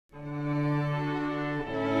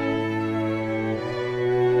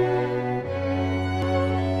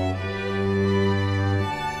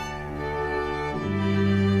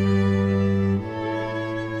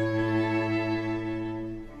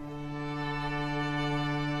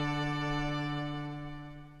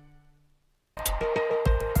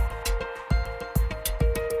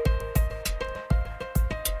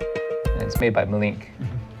It's made by Malink.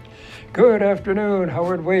 Good afternoon,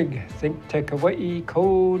 Howard Wig, ThinkTech Hawaii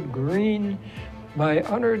Code Green. My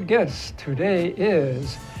honored guest today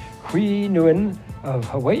is Huy Nguyen of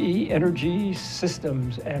Hawaii Energy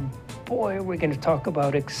Systems. And boy, we're going to talk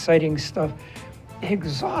about exciting stuff.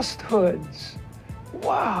 Exhaust hoods.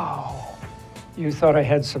 Wow. You thought I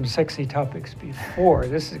had some sexy topics before.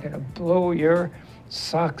 This is going to blow your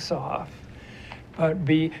socks off. But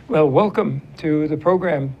welcome to the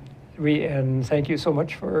program. And thank you so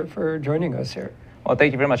much for joining us here. Well,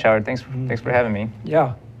 thank you very much, Howard. Thanks for having me.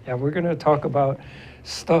 Yeah, we're going to talk about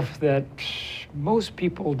stuff that most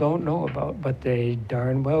people don't know about, but they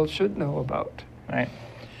darn well should know about. Right.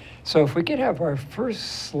 So if we could have our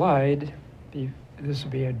first slide, this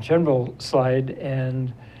will be a general slide,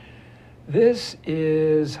 and this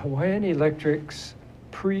is Hawaiian Electric's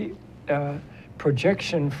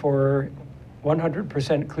projection for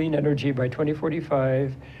 100% clean energy by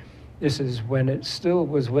 2045. This is when it still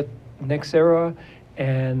was with NextEra,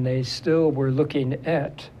 and they still were looking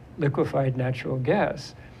at liquefied natural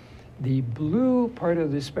gas. The blue part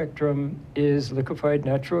of the spectrum is liquefied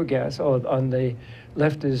natural gas. Oh, on the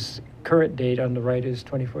left is current date, on the right is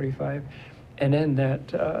 2045. And then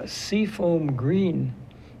that seafoam green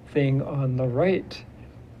thing on the right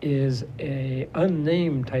is a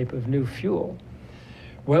unnamed type of new fuel.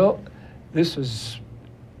 Well, this was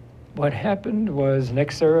what happened was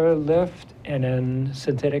NextEra left and then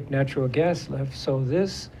synthetic natural gas left. So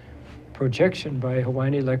this projection by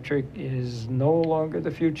Hawaiian Electric is no longer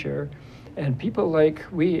the future. And people like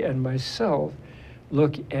we and myself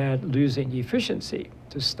look at losing efficiency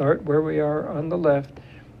to start where we are on the left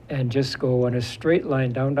and just go on a straight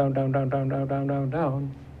line down, down, down, down, down, down, down, down,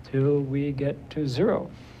 down till we get to zero.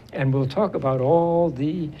 And we'll talk about all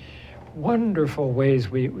the wonderful ways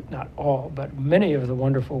not all, but many of the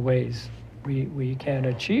wonderful ways we can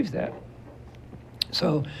achieve that.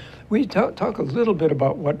 So we talk a little bit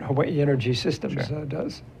about what Hawaii Energy Systems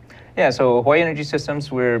does. Yeah, so Hawaii Energy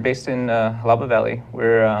Systems, we're based in Halaba Valley.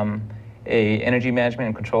 We're a energy management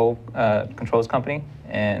and controls company,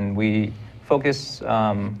 and we focus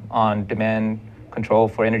on demand control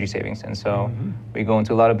for energy savings. And so we go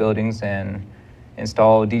into a lot of buildings and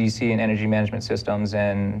install DDC and energy management systems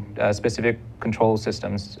and specific control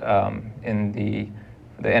systems in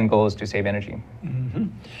the end goal is to save energy.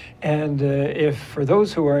 And if for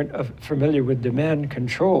those who aren't familiar with demand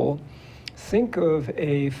control, think of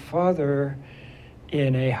a father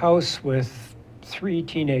in a house with 3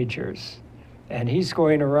 teenagers, and he's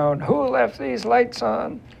going around, who left these lights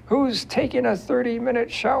on? Who's taking a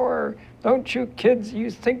 30-minute shower? Don't you kids,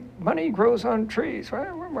 you think money grows on trees?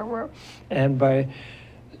 And by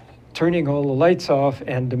turning all the lights off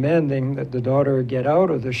and demanding that the daughter get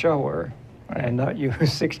out of the shower and not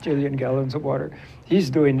use 6 jillion gallons of water, he's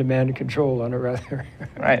doing demand control on a rather...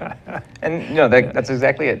 Right. And that's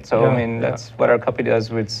exactly it. So, I mean, that's what our company does,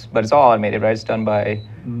 but it's all automated, right? It's done by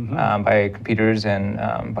computers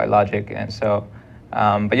and by logic. And so, but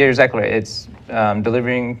yeah, you're exactly right. It's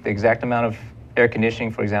delivering the exact amount of air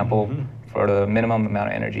conditioning, for example, for the minimum amount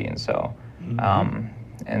of energy. And so,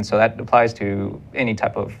 and so that applies to any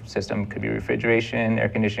type of system. It could be refrigeration, air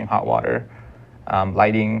conditioning, hot water,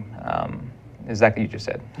 lighting, exactly what you just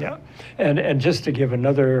said. Yeah, and just to give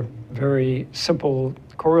another very simple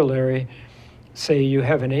corollary, say you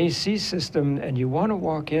have an AC system and you want to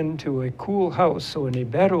walk into a cool house. So in the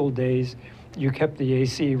bad old days, you kept the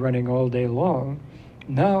AC running all day long.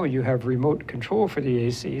 Now you have remote control for the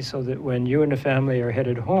AC so that when you and the family are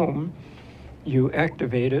headed home, you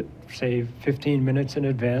activate it, say 15 minutes in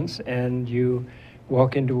advance, and you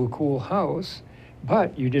walk into a cool house,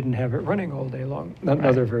 but you didn't have it running all day long.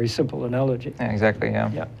 Another very simple analogy. Yeah, exactly,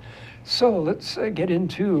 yeah. So let's get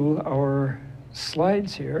into our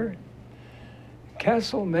slides here.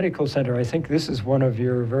 Castle Medical Center, I think this is one of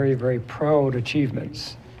your very, very proud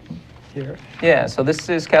achievements here. Yeah, so this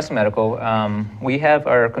is Castle Medical. We have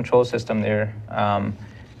our control system there,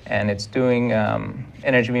 and it's doing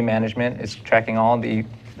energy management. It's tracking all the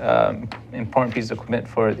important pieces of equipment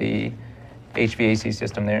for the HVAC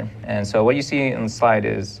system there. And so what you see on the slide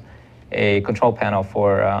is a control panel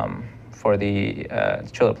for the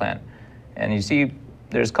chiller plant. And you see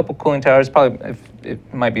there's a couple cooling towers. Probably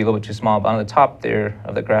it might be a little bit too small, but on the top there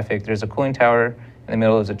of the graphic, there's a cooling tower. In the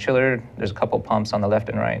middle is a chiller. There's a couple pumps on the left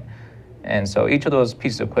and right. And so each of those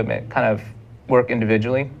pieces of equipment kind of work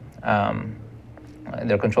individually in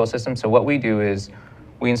their control system. So what we do is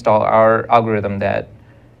we install our algorithm that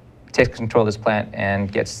takes control of this plant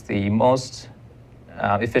and gets the most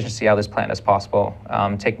efficiency out of this plant as possible,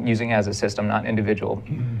 using it as a system, not individual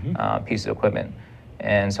pieces of equipment.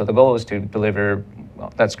 And so the goal is to deliver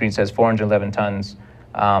well, that screen says 411 tons.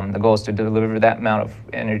 The goal is to deliver that amount of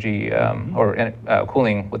energy or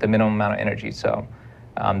cooling with the minimum amount of energy. So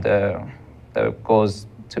the goal is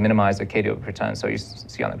to minimize the kW per ton. So you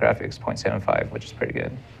see on the graphics 0.75, which is pretty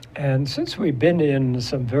good. And since we've been in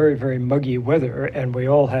some very, very muggy weather, and we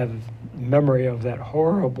all have memory of that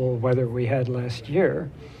horrible weather we had last year,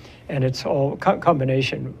 and it's all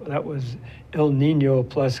combination, that was El Nino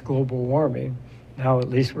plus global warming. Now at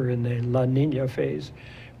least we're in the La Nina phase.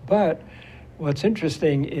 But what's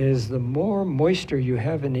interesting is the more moisture you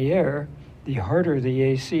have in the air, the harder the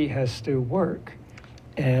AC has to work.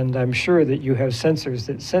 And I'm sure that you have sensors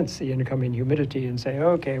that sense the incoming humidity and say,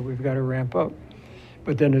 okay, we've got to ramp up.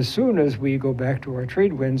 But then as soon as we go back to our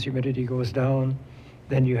trade winds, humidity goes down,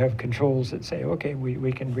 then you have controls that say, okay,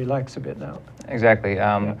 we can relax a bit now. Exactly.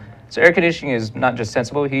 So air conditioning is not just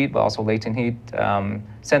sensible heat, but also latent heat.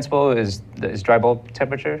 Sensible is dry bulb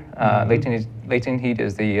temperature. Latent heat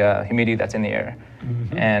is the humidity that's in the air.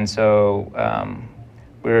 And so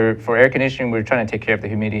for air conditioning, we're trying to take care of the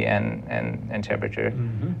humidity and temperature.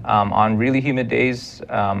 On really humid days,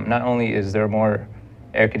 not only is there more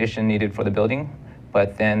air conditioning needed for the building,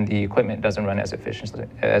 but then the equipment doesn't run as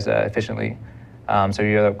efficiently. So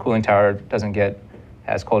your cooling tower doesn't get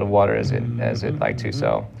as cold of water as it like to.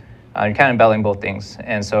 So you're kind of battling both things.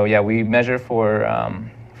 And so yeah, we measure for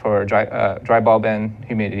dry bulb and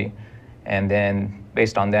humidity, and then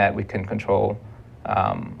based on that, we can control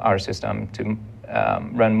our system to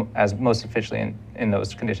run as most efficiently in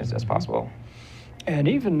those conditions as possible. And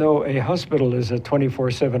even though a hospital is a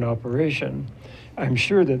 24/7 operation, I'm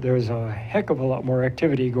sure that there's a heck of a lot more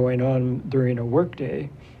activity going on during a workday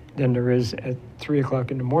than there is at 3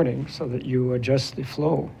 o'clock in the morning, so that you adjust the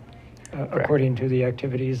flow according to the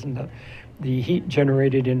activities and the heat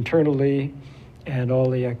generated internally and all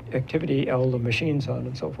the activity, all the machines on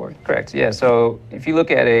and so forth. Correct, yeah. So if you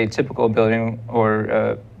look at a typical building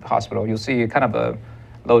or hospital, you'll see kind of a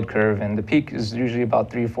load curve, and the peak is usually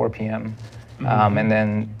about 3 or 4 p.m. And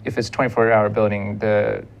then if it's a 24-hour building,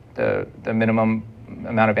 the minimum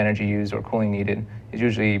amount of energy used or cooling needed is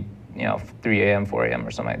usually 3 a.m., 4 a.m.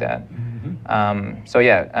 or something like that. So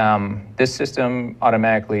yeah, this system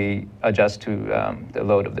automatically adjusts to the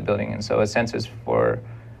load of the building, and so it senses for,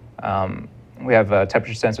 we have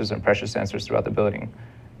temperature sensors and pressure sensors throughout the building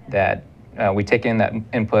that we take in that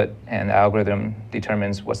input, and the algorithm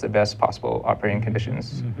determines what's the best possible operating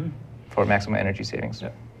conditions for maximum energy savings.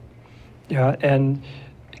 Yeah, and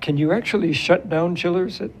can you actually shut down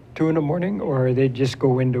chillers at 2 in the morning, or they just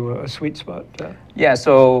go into a sweet spot? Yeah,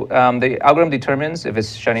 so the algorithm determines if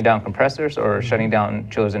it's shutting down compressors or shutting down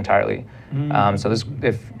chillers entirely. So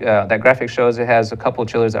if that graphic shows, it has a couple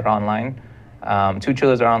chillers that are online. 2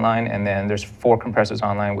 chillers are online, and then there's 4 compressors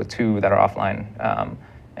online with 2 that are offline.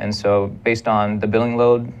 And so based on the billing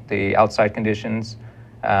load, the outside conditions,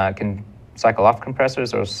 can cycle off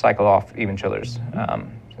compressors or cycle off even chillers,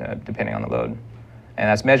 depending on the load. And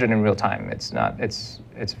that's measured in real time. It's not. It's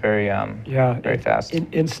very very fast.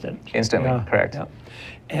 Instant. Instantly, correct. Yeah.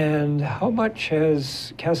 And how much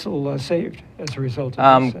has Castle saved as a result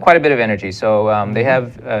of this? Quite a bit of energy. So they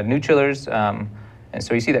have new chillers, and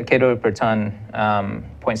so you see that kW per ton,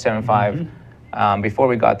 0.75. Before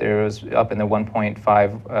we got there, it was up in the 1.5,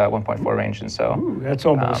 1.4 range, and so. Ooh, that's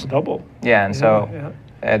almost double. Yeah, and so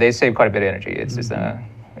they save quite a bit of energy. It's just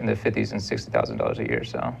in the $50,000 and $60,000 a year.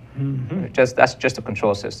 So that's just a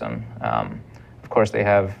control system. Of course, they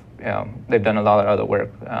have they've done a lot of other work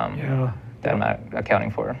that I'm not accounting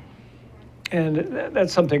for. And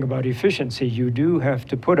that's something about efficiency. You do have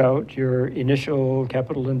to put out your initial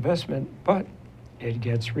capital investment, but it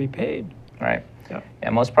gets repaid. Right. Yeah,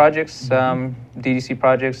 most projects, DDC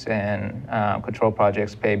projects and control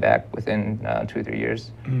projects pay back within 2 or 3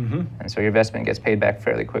 years. And so your investment gets paid back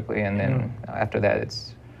fairly quickly, and then after that,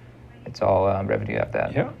 it's all revenue after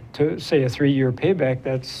that. Yeah, to say a 3-year payback,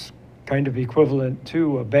 that's kind of equivalent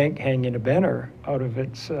to a bank hanging a banner out of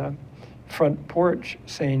its front porch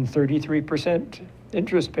saying 33%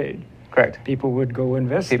 interest paid. Correct. People would go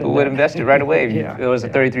invest. People would invest it right away. It was a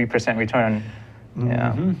 33% return.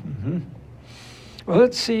 Well,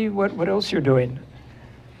 let's see what else you're doing.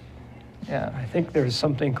 Yeah. I think there's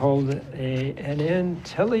something called an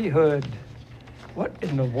IntelliHood. What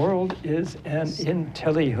in the world is an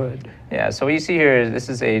IntelliHood? Yeah, so what you see here, this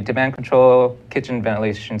is a demand control kitchen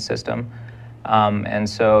ventilation system. And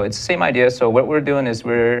so it's the same idea. So what we're doing is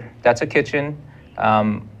that's a kitchen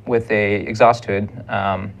with a exhaust hood.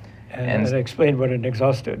 And explain what an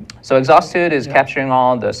exhaust hood. So exhaust hood is capturing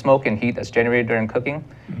all the smoke and heat that's generated during cooking,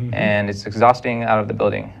 and it's exhausting out of the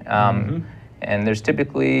building. And there's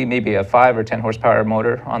typically maybe a 5 or 10 horsepower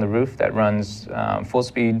motor on the roof that runs full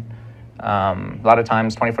speed, a lot of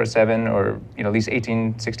times 24/7 or at least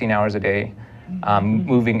 18, 16 hours a day,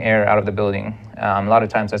 moving air out of the building. A lot of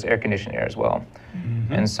times that's air conditioned air as well.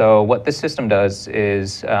 And so what this system does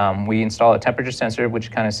is we install a temperature sensor, which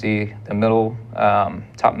you kind of see the middle,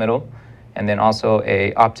 top middle, and then also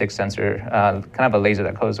a optic sensor, kind of a laser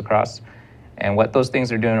that goes across. And what those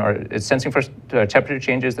things are doing it's sensing for temperature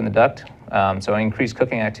changes in the duct. So increased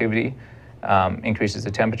cooking activity increases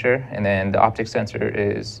the temperature, and then the optic sensor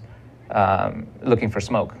is looking for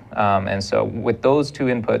smoke. And so with those two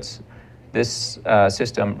inputs, this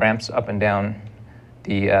system ramps up and down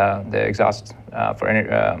the exhaust for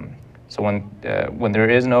energy. So when there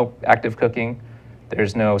is no active cooking,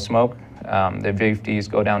 there's no smoke, the VFDs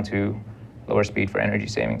go down to lower speed for energy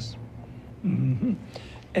savings.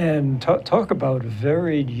 And talk about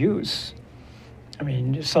varied use. I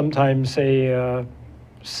mean, sometimes say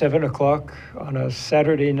 7 o'clock on a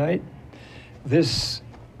Saturday night, this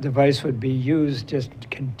device would be used just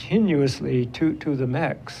continuously to the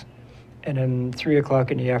max. And then 3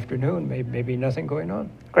 o'clock in the afternoon, maybe nothing going on.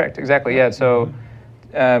 Correct, exactly, yeah. So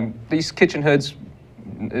these kitchen hoods,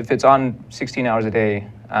 if it's on 16 hours a day,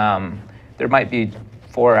 there might be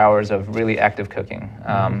 4 hours of really active cooking.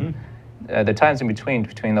 The times in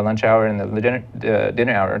between the lunch hour and the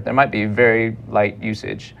dinner hour, there might be very light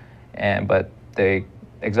usage, but the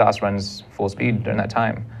exhaust runs full speed during that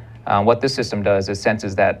time. What this system does is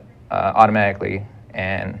senses that automatically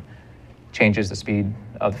and changes the speed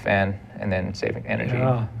of the fan and then saving energy.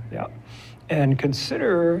 Yeah. And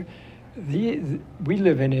consider we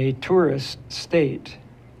live in a tourist state,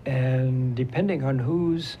 and depending on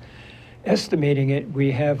who's estimating it,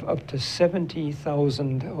 we have up to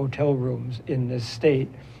 70,000 hotel rooms in this state,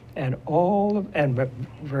 and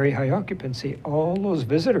very high occupancy. All those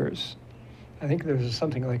visitors, I think there's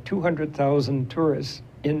something like 200,000 tourists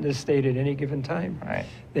in this state at any given time. Right.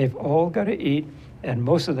 They've all got to eat, and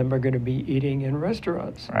most of them are going to be eating in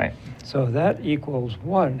restaurants. Right. So that equals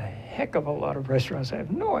one heck of a lot of restaurants. I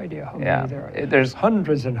have no idea how many there are. There's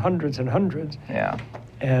hundreds and hundreds and hundreds. Yeah.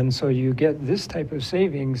 And so you get this type of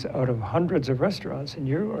savings out of hundreds of restaurants, and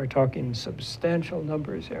you are talking substantial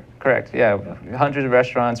numbers here. Correct, yeah. Hundreds of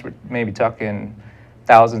restaurants, we're maybe talking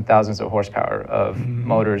thousands of horsepower of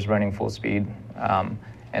motors running full speed.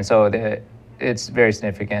 And so it's very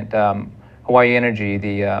significant. Hawaii Energy,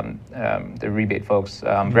 the rebate folks,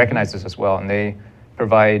 recognize this as well, and they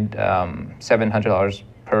provide $700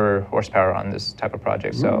 per horsepower on this type of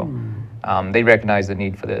project. So they recognize the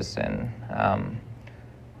need for this,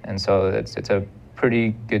 and so it's a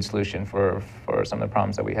pretty good solution for some of the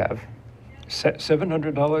problems that we have.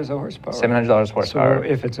 $700 a horsepower. $700 horsepower. So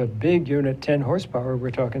if it's a big unit, 10 horsepower,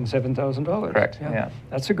 we're talking $7,000. Correct. Yeah.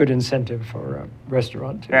 That's a good incentive for a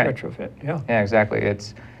restaurant to retrofit. Yeah. Yeah, exactly.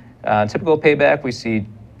 It's typical payback. We see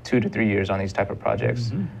 2 to 3 years on these type of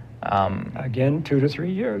projects. Again, 2 to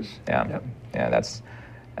 3 years. Yeah. That's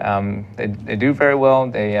they do very well.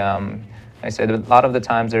 They I said a lot of the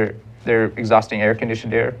times they're exhausting air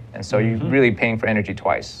conditioned air, and so you're really paying for energy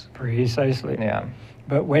twice. Precisely. Yeah.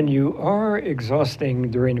 But when you are exhausting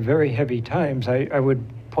during very heavy times, I would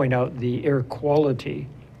point out the air quality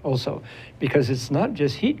also, because it's not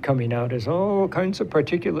just heat coming out, it's all kinds of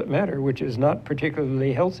particulate matter, which is not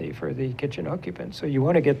particularly healthy for the kitchen occupants. So you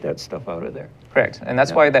want to get that stuff out of there. Correct, and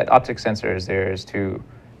that's why that optic sensor is there, is to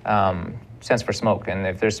sense for smoke, and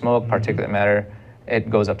if there's smoke, particulate matter, it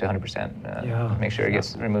goes up to 100%. Make sure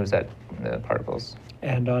it removes the particles.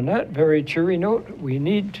 And on that very cheery note, we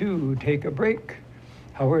need to take a break.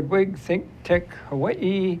 Howard Wigg, ThinkTech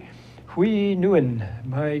Hawaii, Huy Nguyen,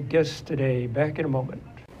 my guest today. Back in a moment.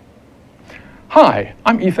 Hi,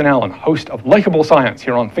 I'm Ethan Allen, host of Likeable Science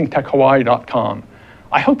here on ThinkTechHawaii.com.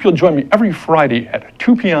 I hope you'll join me every Friday at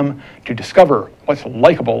 2 p.m. to discover what's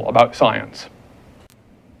likable about science.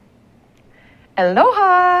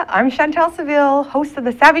 Aloha! I'm Chantel Seville, host of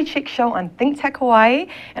the Savvy Chick Show on ThinkTech Hawaii,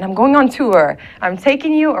 and I'm going on tour. I'm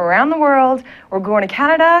taking you around the world. We're going to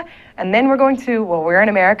Canada, and then we're going to, we're in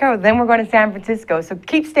America, then we're going to San Francisco. So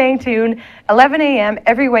keep staying tuned, 11 a.m.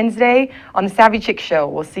 every Wednesday on the Savvy Chick Show.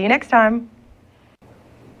 We'll see you next time.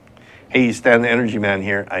 Hey, Stan the Energy Man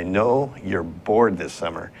here. I know you're bored this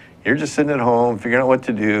summer. You're just sitting at home, figuring out what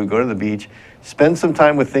to do, go to the beach. Spend some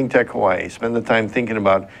time with ThinkTech Hawaii. Spend the time thinking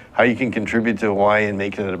about how you can contribute to Hawaii and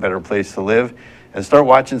making it a better place to live. And start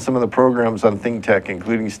watching some of the programs on ThinkTech,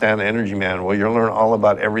 including Stan the Energy Man, where you'll learn all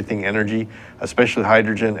about everything energy, especially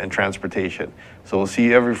hydrogen and transportation. So we'll see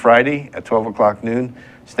you every Friday at 12 o'clock noon.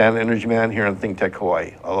 Stan the Energy Man here on ThinkTech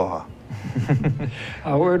Hawaii. Aloha.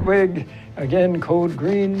 Howard Wig, again, Code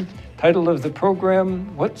Green. Title of the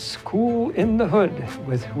program, What's Cool in the Hood,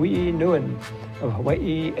 with Huy Nguyen of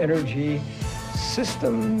Hawaii Energy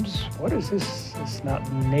Systems. What is this? It's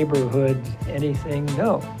not neighborhood anything,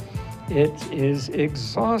 no. It is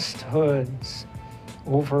exhaust hoods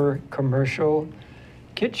over commercial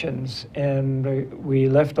kitchens. And we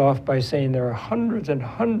left off by saying there are hundreds and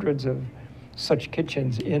hundreds of such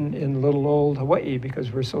kitchens in little old Hawaii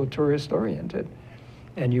because we're so tourist oriented.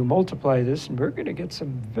 And you multiply this, and we're going to get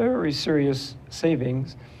some very serious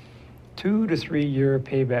savings, 2 to 3 year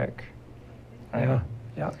payback. Yeah,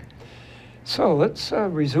 yeah. So let's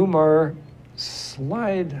resume our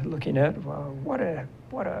slide. Looking at what a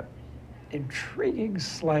intriguing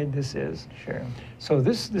slide this is. Sure. So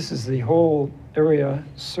this is the whole area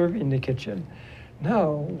serving the kitchen.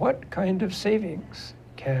 Now, what kind of savings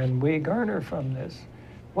can we garner from this?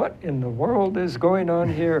 What in the world is going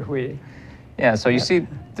on here, Huy? Yeah, so you see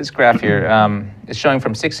this graph here. It's showing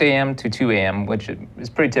from 6 a.m. to 2 a.m., which is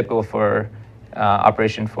pretty typical for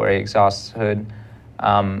operation for a exhaust hood.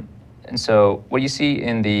 And so what you see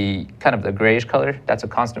in the kind of the grayish color, that's a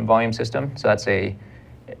constant volume system. So that's a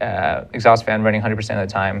exhaust fan running 100% of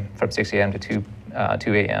the time from 6 a.m. to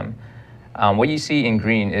 2 a.m. What you see in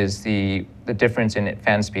green is the difference in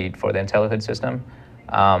fan speed for the IntelliHood system.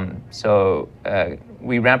 So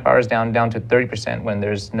we ramp ours down to 30% when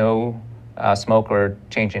there's no smoke or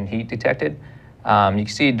change in heat detected. You can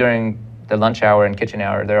see during the lunch hour and kitchen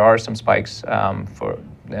hour, there are some spikes and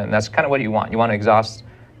that's kind of what you want. You want to exhaust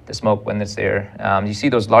the smoke when it's there. You see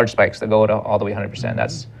those large spikes that go to all the way 100%.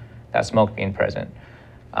 That's smoke being present.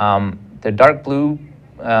 The dark blue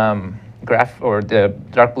graph, or the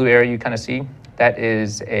dark blue area you kind of see, that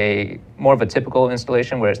is more of a typical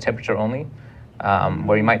installation where it's temperature only,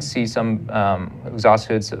 where you might see some exhaust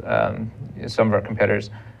hoods, some of our competitors.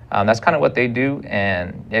 That's kind of what they do,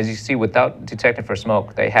 and as you see, without detecting for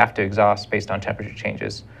smoke, they have to exhaust based on temperature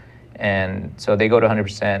changes. And so they go to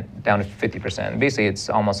 100%, down to 50%. Basically, it's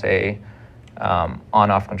almost a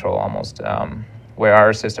on-off control almost, where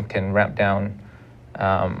our system can ramp down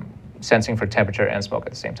sensing for temperature and smoke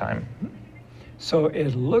at the same time. So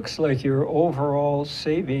it looks like your overall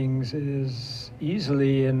savings is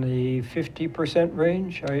easily in the 50%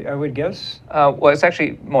 range, I would guess? Well, it's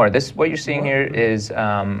actually more. What you're seeing here is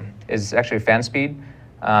actually fan speed.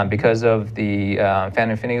 Because of the fan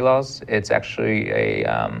infinity laws, it's actually a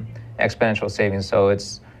exponential savings. So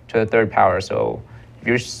it's to the third power. So if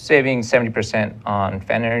you're saving 70% on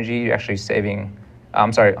fan energy, you're actually saving,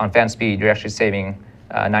 on fan speed, you're actually saving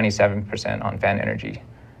 97% on fan energy.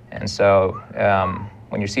 And so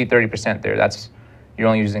when you see 30% there, you're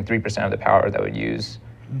only using 3% of the power that would use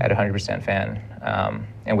at 100% fan.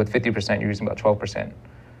 And with 50%, you're using about 12%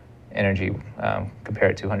 energy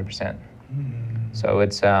compared to 100%. So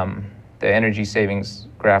it's the energy savings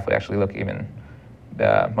graph would actually look even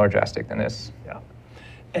more drastic than this. Yeah.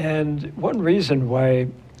 And one reason why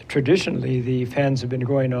traditionally the fans have been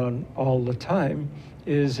going on all the time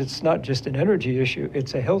is it's not just an energy issue,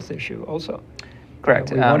 it's a health issue also.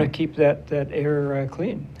 Correct. We want to keep that air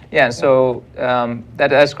clean. Yeah, so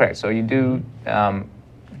that's correct. So you do,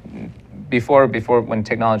 before when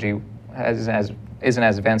technology isn't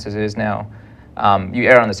as advanced as it is now, you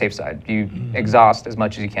err on the safe side. You exhaust as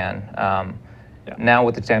much as you can. Now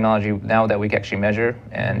with the technology, now that we can actually measure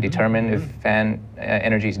and determine if fan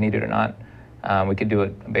energy is needed or not, we could do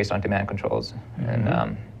it based on demand controls.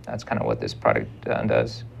 And that's kind of what this product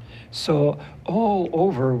does. So all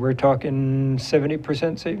over, we're talking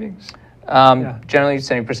 70% savings? Generally,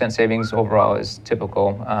 70% savings overall is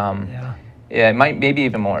typical. Yeah, it maybe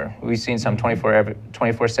even more. We've seen some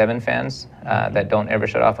 24/7 fans that don't ever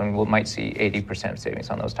shut off, and we might see 80% savings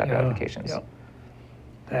on those type of applications.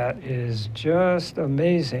 That is just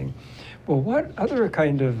amazing. Well, what other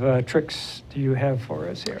kind of tricks do you have for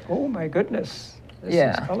us here? Oh my goodness, this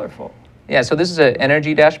is colorful. Yeah, so this is an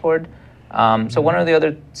energy dashboard. So one of the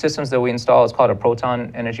other systems that we install is called a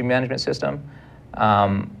proton energy management system.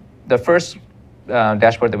 The first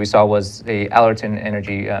dashboard that we saw was a Allerton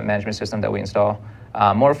energy management system that we install.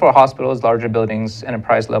 More for hospitals, larger buildings,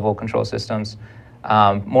 enterprise level control systems.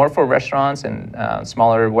 More for restaurants and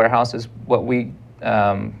smaller warehouses. What we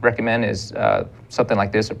recommend is something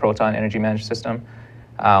like this, a proton energy management system,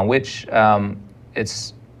 which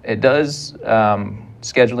it does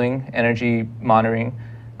scheduling, energy monitoring,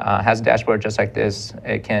 has a dashboard just like this.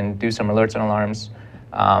 It can do some alerts and alarms,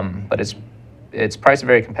 but it's priced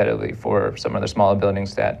very competitively for some of the smaller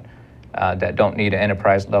buildings that don't need an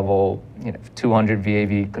enterprise level, 200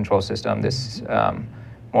 VAV control system. This is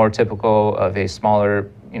more typical of a smaller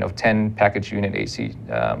 10 package unit AC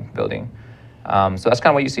building. So that's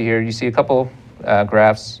kind of what you see here. You see a couple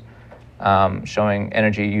graphs showing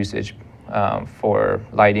energy usage for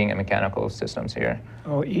lighting and mechanical systems here.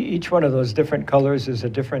 Oh, each one of those different colors is a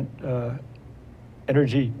different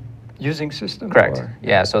energy using system? Correct. Or?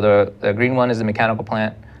 Yeah. So the green one is the mechanical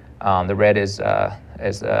plant. The red is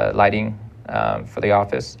lighting for the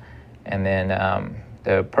office, and then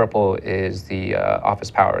the purple is the office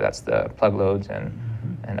power. That's the plug loads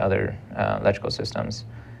and other electrical systems.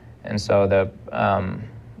 And so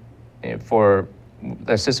for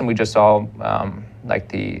the system we just saw, like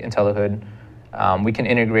the IntelliHood, we can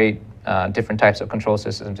integrate different types of control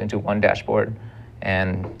systems into one dashboard,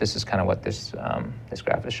 and this is kind of what this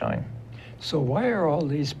graph is showing. So why are all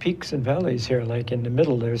these peaks and valleys here? Like in the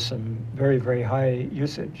middle, there's some very, very high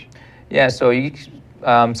usage. Yeah, so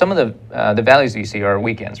some of the values you see are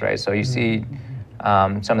weekends, right? So you see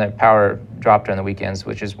some of that power drop during the weekends,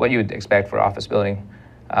 which is what you would expect for office building.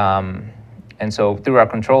 And so through our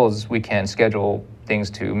controls, we can schedule things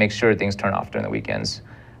to make sure things turn off during the weekends.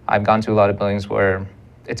 I've gone to a lot of buildings where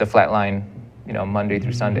it's a flat line, Monday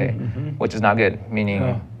through Sunday, which is not good,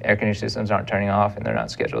 meaning air conditioning systems aren't turning off and they're not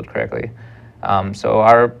scheduled correctly.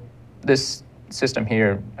 So this system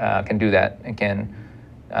here can do that and can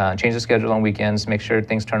change the schedule on weekends, make sure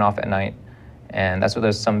things turn off at night, and that's what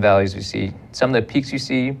there's some values you see. Some of the peaks you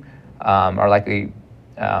see are likely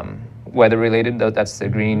weather related, though. That's the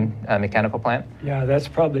green mechanical plant. Yeah, that's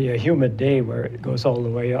probably a humid day where it goes all the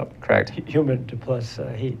way up. Correct. Humid to plus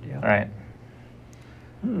heat. Yeah. All right.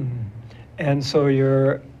 And so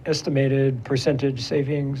your estimated percentage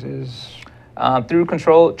savings is? Through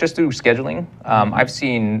control, just through scheduling, I've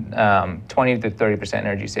seen 20 to 30%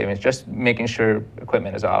 energy savings, just making sure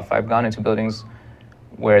equipment is off. I've gone into buildings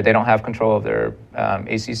where they don't have control of their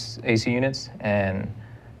AC units, and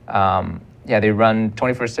they run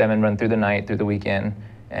 24/7, run through the night, through the weekend,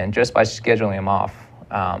 and just by scheduling them off,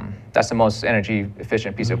 that's the most energy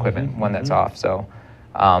efficient piece of equipment, one that's off. So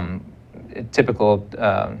typical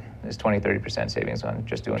is 20-30% savings on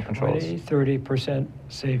just doing controls. 20-30%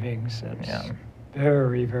 savings. That's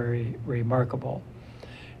very, very remarkable.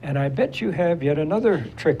 And I bet you have yet another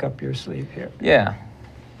trick up your sleeve here. Yeah.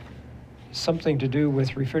 Something to do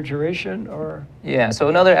with refrigeration, or? Yeah, so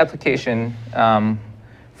another application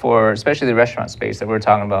for especially the restaurant space that we're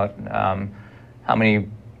talking about, how many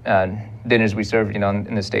dinners we serve,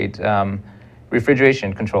 in the state.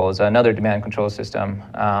 Refrigeration control is another demand control system.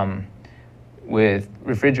 With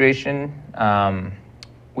refrigeration,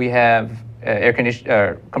 we have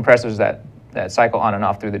compressors that cycle on and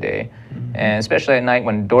off through the day. And especially at night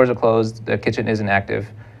when doors are closed, the kitchen isn't active,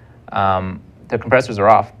 the compressors are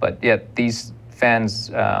off, but yet these fans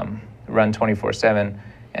run 24/7.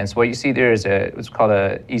 And so what you see there is it's called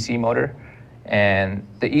a EC motor. And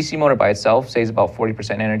the EC motor by itself saves about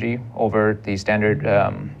 40% energy over the standard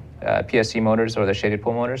PSC motors or the shaded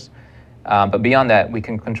pole motors. But beyond that, we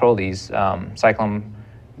can control these, cycle them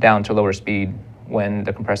down to lower speed when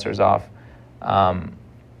the compressor is off.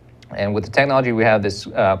 And with the technology, we have this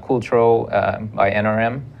Cooltro by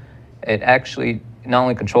NRM. It actually not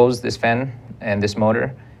only controls this fan and this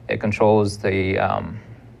motor, it controls the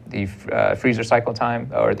freezer cycle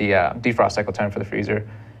time, or the defrost cycle time for the freezer,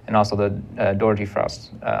 and also the door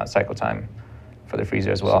defrost cycle time for the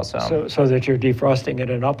freezer as well. So that you're defrosting at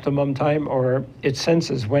an optimum time, or it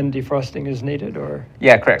senses when defrosting is needed, or?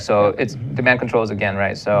 Yeah, correct. So it's demand controls again,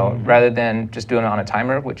 right? So rather than just doing it on a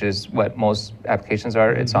timer, which is what most applications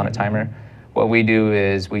are, it's on a timer. What we do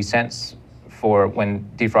is we sense for when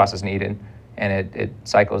defrost is needed, and it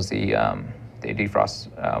cycles the defrost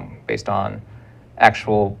based on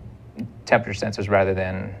actual temperature sensors rather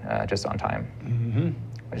than just on time,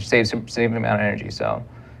 which saves an amount of energy. So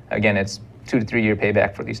again, it's 2 to 3 year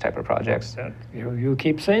payback for these type of projects. You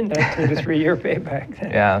keep saying that, 2 to 3 year payback.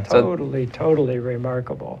 Yeah. Totally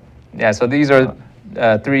remarkable. Yeah, so these are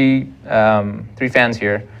three fans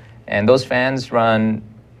here, and those fans run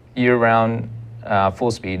year-round,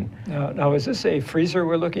 full speed. Now, is this a freezer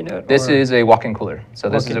we're looking at? This is a walk-in cooler. So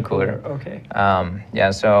this is a cooler. Okay.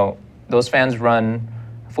 So those fans run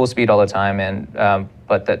full speed all the time, and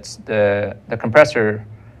but that's the compressor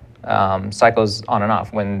cycles on and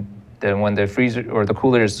off. When the freezer or the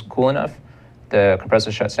cooler is cool enough, the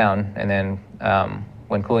compressor shuts down, and then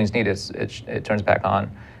when cooling is needed, it turns back on.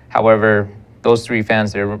 However, those three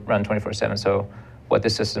fans, they run 24/7. So what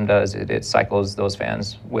this system does, it cycles those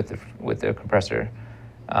fans with the compressor,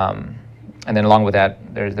 and then along with that,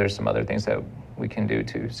 there's some other things that we can do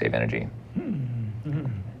to save energy.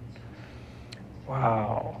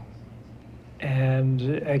 Wow. And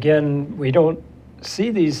again, we don't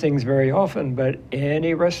see these things very often, but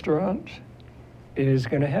any restaurant is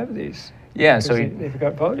going to have these. Yeah, because so they've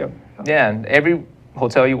got volume. yeah, and every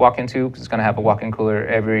hotel you walk into is going to have a walk-in cooler.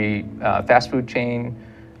 Every fast food chain,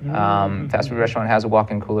 fast food restaurant has a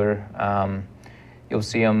walk-in cooler. You'll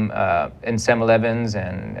see them in 7-Elevens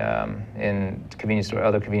and in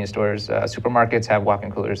other convenience stores. Supermarkets have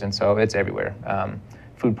walk-in coolers, and so it's everywhere.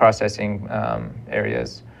 Food processing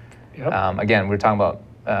areas. Yep. Again, we're talking about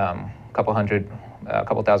a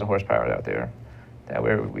couple thousand horsepower out there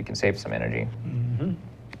where we can save some energy. Mm-hmm.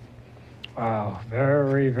 Wow,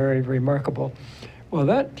 very, very remarkable. Well,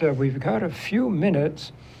 we've got a few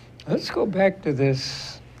minutes. Let's go back to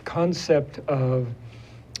this concept of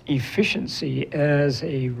efficiency as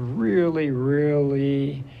a really,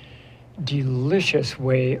 really delicious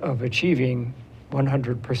way of achieving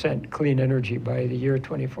 100% clean energy by the year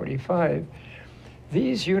 2045.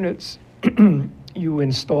 These units, you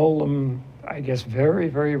install them, I guess, very,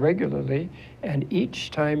 very regularly, and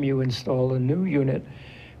each time you install a new unit,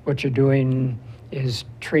 what you're doing is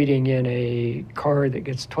trading in a car that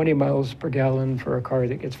gets 20 miles per gallon for a car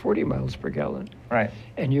that gets 40 miles per gallon. Right.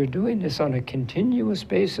 And you're doing this on a continuous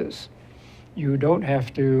basis. You don't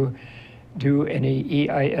have to do any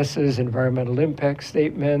EISs, environmental impact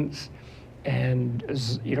statements, and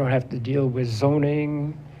you don't have to deal with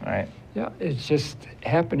zoning. Right. Yeah, it's just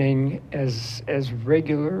happening as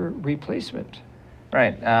regular replacement.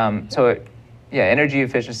 Right. Yeah, energy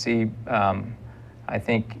efficiency, I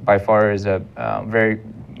think by far is a very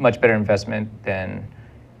much better investment than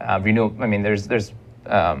renewable. I mean, there's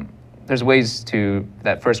ways to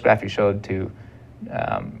that first graph you showed to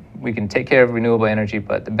we can take care of renewable energy,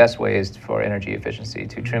 but the best way is for energy efficiency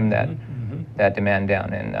to trim that demand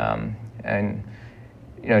down. And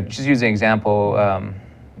just use an example.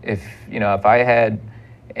 If I had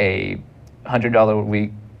a $100 a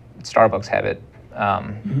week Starbucks habit, I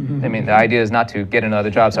mean, the idea is not to get another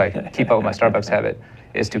job so I can keep up with my Starbucks habit,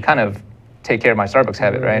 is to kind of take care of my Starbucks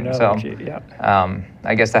habit, right?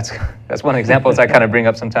 I guess that's one of the examples I kind of bring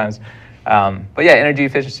up sometimes. But yeah, energy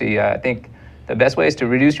efficiency, I think the best way is to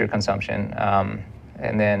reduce your consumption.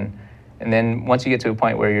 And then once you get to a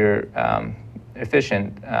point where you're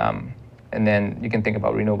efficient, and then you can think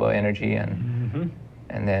about renewable energy, and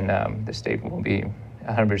then the state will be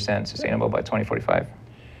 100% sustainable by 2045.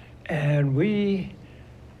 And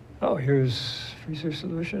here's freezer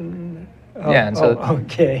solution.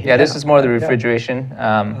 Okay. Yeah, this is more the refrigeration.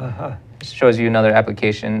 Shows you another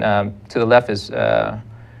application. To the left is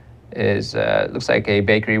looks like a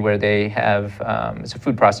bakery where they have it's a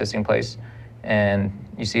food processing place, and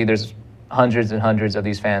you see there's hundreds and hundreds of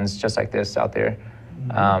these fans just like this out there,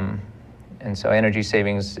 and so energy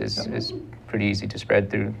savings is pretty easy to spread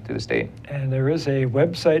through the state. And there is a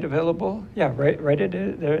website available. Yeah, right. It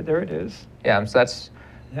is. There it is. Yeah, so that's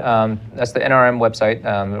the NRM website.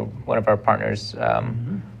 One of our partners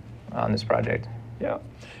on this project. Yeah.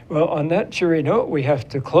 Well, on that cheery note, we have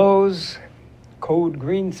to close. Code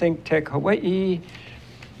Green ThinkTech Hawaii.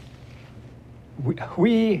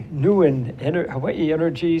 Huy Nguyen, Hawaii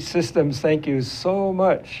Energy Systems. Thank you so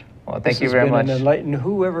much. Well, thank you very much. This has been enlightening.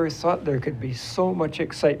 Whoever thought there could be so much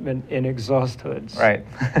excitement in exhaust hoods? Right.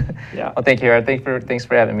 Yeah. Well, thank you, Aaron. Thanks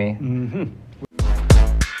for having me.